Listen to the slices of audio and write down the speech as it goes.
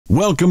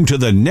Welcome to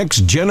the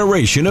next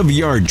generation of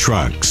yard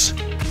trucks.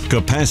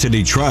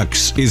 Capacity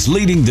Trucks is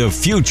leading the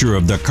future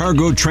of the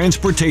cargo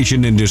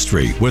transportation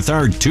industry with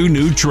our two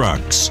new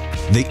trucks,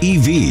 the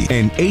EV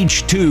and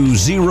H2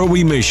 zero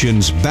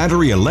emissions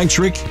battery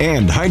electric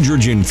and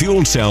hydrogen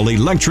fuel cell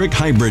electric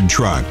hybrid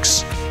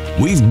trucks.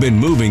 We've been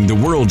moving the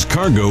world's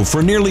cargo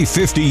for nearly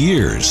 50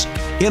 years,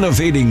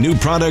 innovating new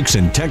products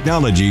and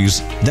technologies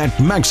that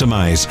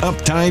maximize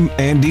uptime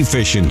and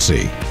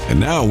efficiency. And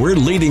now we're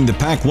leading the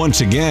pack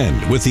once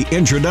again with the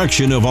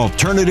introduction of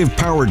alternative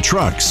powered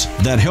trucks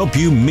that help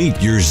you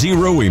meet your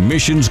zero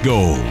emissions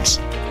goals.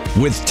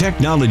 With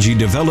technology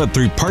developed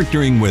through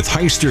partnering with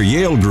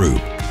Hyster-Yale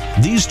Group,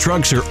 these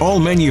trucks are all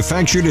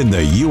manufactured in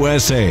the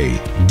USA,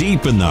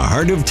 deep in the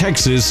heart of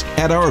Texas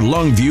at our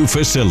Longview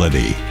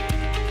facility.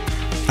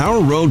 Our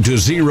road to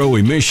zero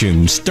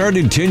emissions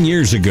started 10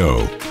 years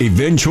ago,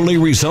 eventually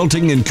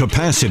resulting in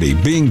Capacity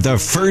being the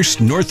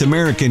first North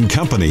American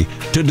company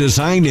to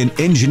design and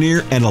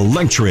engineer an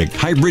electric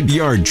hybrid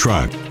yard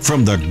truck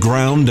from the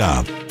ground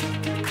up.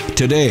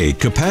 Today,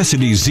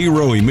 Capacity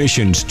zero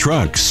emissions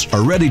trucks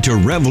are ready to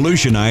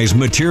revolutionize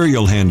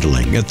material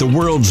handling at the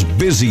world's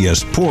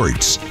busiest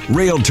ports,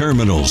 rail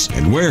terminals,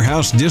 and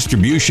warehouse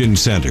distribution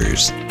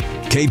centers.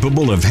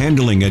 Capable of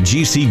handling a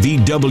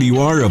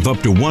GCVWR of up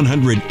to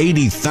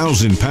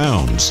 180,000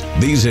 pounds,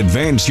 these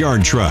advanced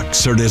yard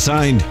trucks are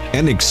designed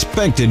and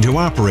expected to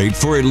operate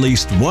for at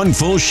least one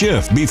full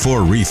shift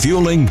before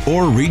refueling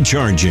or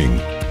recharging.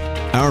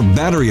 Our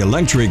battery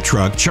electric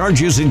truck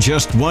charges in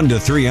just 1 to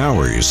 3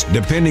 hours,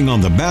 depending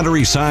on the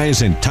battery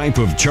size and type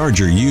of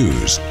charger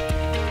used.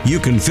 You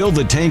can fill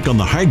the tank on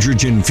the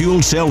hydrogen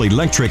fuel cell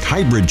electric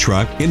hybrid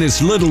truck in as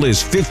little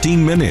as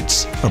 15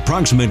 minutes,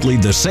 approximately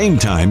the same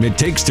time it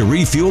takes to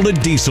refuel a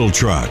diesel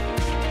truck.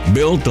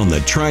 Built on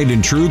the tried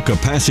and true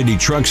Capacity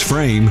Trucks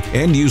frame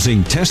and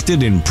using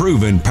tested and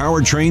proven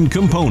powertrain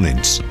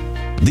components.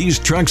 These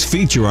trucks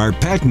feature our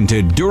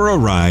patented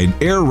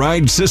DuraRide Air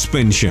Ride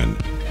suspension.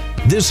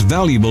 This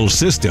valuable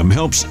system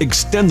helps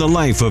extend the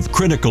life of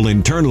critical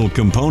internal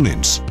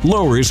components,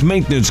 lowers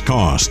maintenance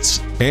costs,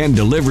 and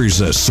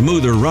delivers a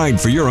smoother ride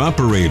for your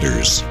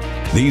operators.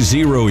 These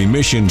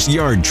zero-emissions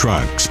yard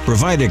trucks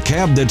provide a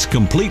cab that's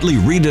completely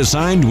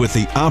redesigned with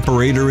the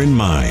operator in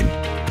mind.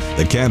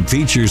 The cab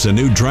features a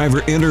new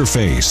driver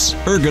interface,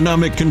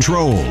 ergonomic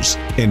controls,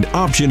 and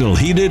optional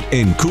heated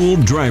and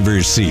cooled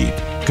driver's seat.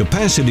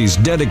 Capacity's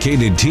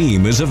dedicated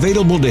team is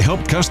available to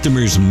help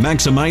customers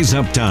maximize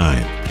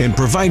uptime and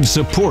provide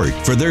support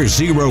for their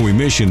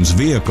zero-emissions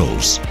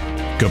vehicles.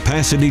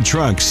 Capacity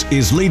Trucks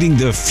is leading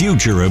the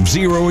future of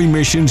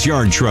zero-emissions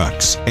yard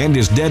trucks and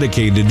is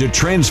dedicated to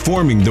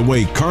transforming the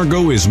way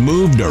cargo is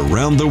moved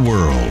around the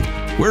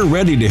world. We're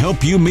ready to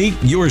help you meet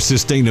your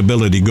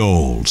sustainability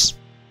goals.